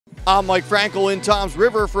I'm Mike Frankel in Toms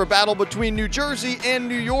River for a battle between New Jersey and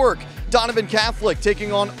New York. Donovan Catholic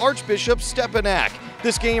taking on Archbishop Stepinac.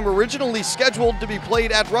 This game originally scheduled to be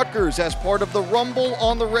played at Rutgers as part of the Rumble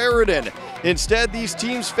on the Raritan. Instead, these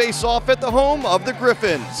teams face off at the home of the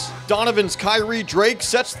Griffins. Donovan's Kyree Drake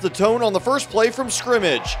sets the tone on the first play from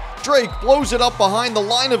scrimmage. Drake blows it up behind the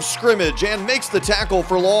line of scrimmage and makes the tackle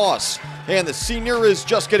for loss. And the senior is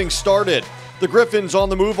just getting started. The Griffins on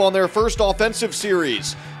the move on their first offensive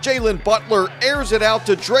series. Jalen Butler airs it out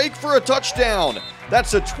to Drake for a touchdown.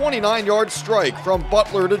 That's a 29-yard strike from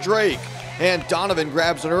Butler to Drake. And Donovan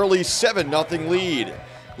grabs an early 7-0 lead.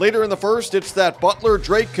 Later in the first, it's that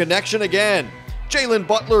Butler-Drake connection again. Jalen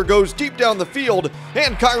Butler goes deep down the field,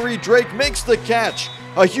 and Kyree Drake makes the catch.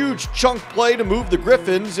 A huge chunk play to move the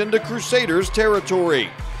Griffins into Crusaders territory.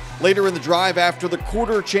 Later in the drive after the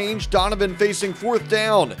quarter change, Donovan facing fourth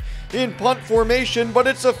down. In punt formation, but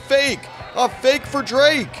it's a fake for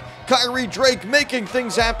Drake. Kyree Drake making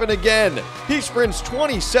things happen again. He sprints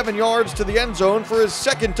 27 yards to the end zone for his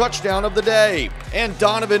second touchdown of the day. And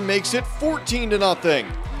Donovan makes it 14-0.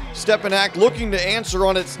 Stepinac looking to answer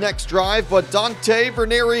on its next drive, but Dante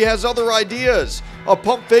Verneri has other ideas. A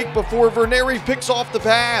pump fake before Verneri picks off the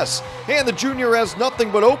pass. And the junior has nothing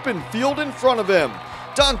but open field in front of him.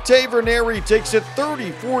 Dante Verneri takes it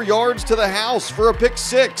 34 yards to the house for a pick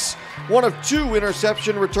six. One of two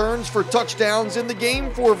interception returns for touchdowns in the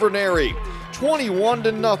game for Verneri.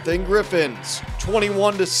 21-0 Griffins.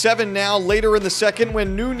 21-7 now later in the second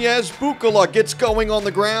when Nunez Bukala gets going on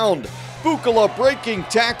the ground. Bukala breaking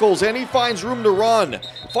tackles and he finds room to run.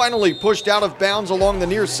 Finally pushed out of bounds along the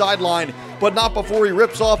near sideline, but not before he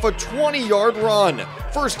rips off a 20-yard run.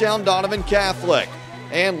 First down Donovan Catholic.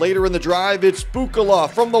 And later in the drive, it's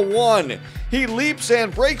Bukala from the 1. He leaps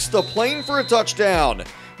and breaks the plane for a touchdown.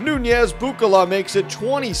 Nunez Bukala makes it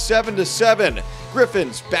 27-7.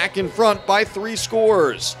 Griffins back in front by 3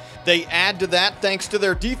 scores. They add to that thanks to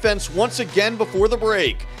their defense once again before the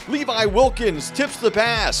break. Levi Wilkins tips the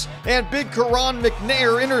pass, and big Karan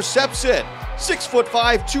McNair intercepts it.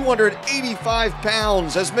 6'5", 285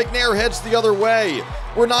 pounds as McNair heads the other way.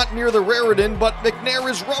 We're not near the Raritan, but McNair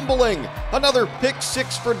is rumbling. Another pick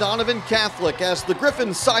six for Donovan Catholic as the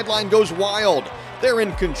Griffins sideline goes wild. They're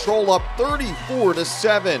in control up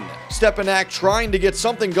 34-7. Stepinac trying to get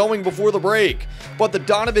something going before the break, but the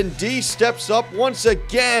Donovan D steps up once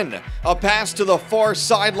again. A pass to the far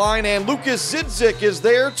sideline and Lucas Zidzik is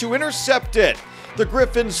there to intercept it. The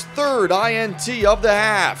Griffins' third INT of the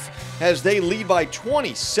half as they lead by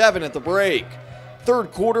 27 at the break.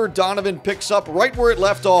 Third quarter, Donovan picks up right where it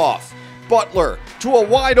left off. Butler to a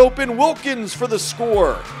wide open Wilkins for the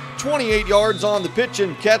score. 28 yards on the pitch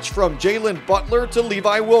and catch from Jalen Butler to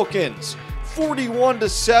Levi Wilkins.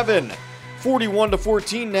 41-7.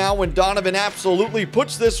 41-14 now when Donovan absolutely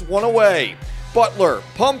puts this one away. Butler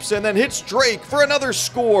pumps and then hits Drake for another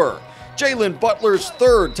score. Jalen Butler's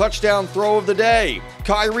third touchdown throw of the day.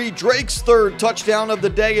 Kyree Drake's third touchdown of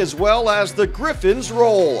the day as well as the Griffins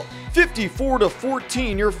roll.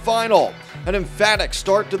 54-14 your final. An emphatic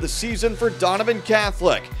start to the season for Donovan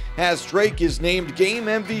Catholic as Drake is named game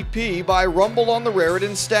MVP by Rumble on the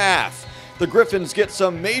Raritan staff. The Griffins get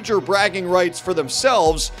some major bragging rights for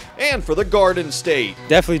themselves and for the Garden State.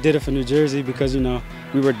 Definitely did it for New Jersey because,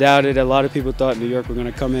 we were doubted. A lot of people thought New York were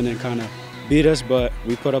going to come in and kind of beat us, but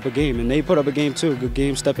we put up a game, and they put up a game too. Good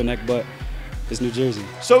game, Stepinac, but it's New Jersey.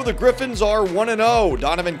 So the Griffins are 1-0.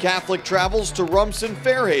 Donovan Catholic travels to Rumson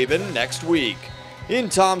Fairhaven next week. In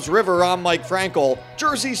Toms River, I'm Mike Frankel,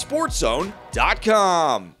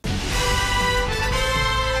 JerseySportsZone.com.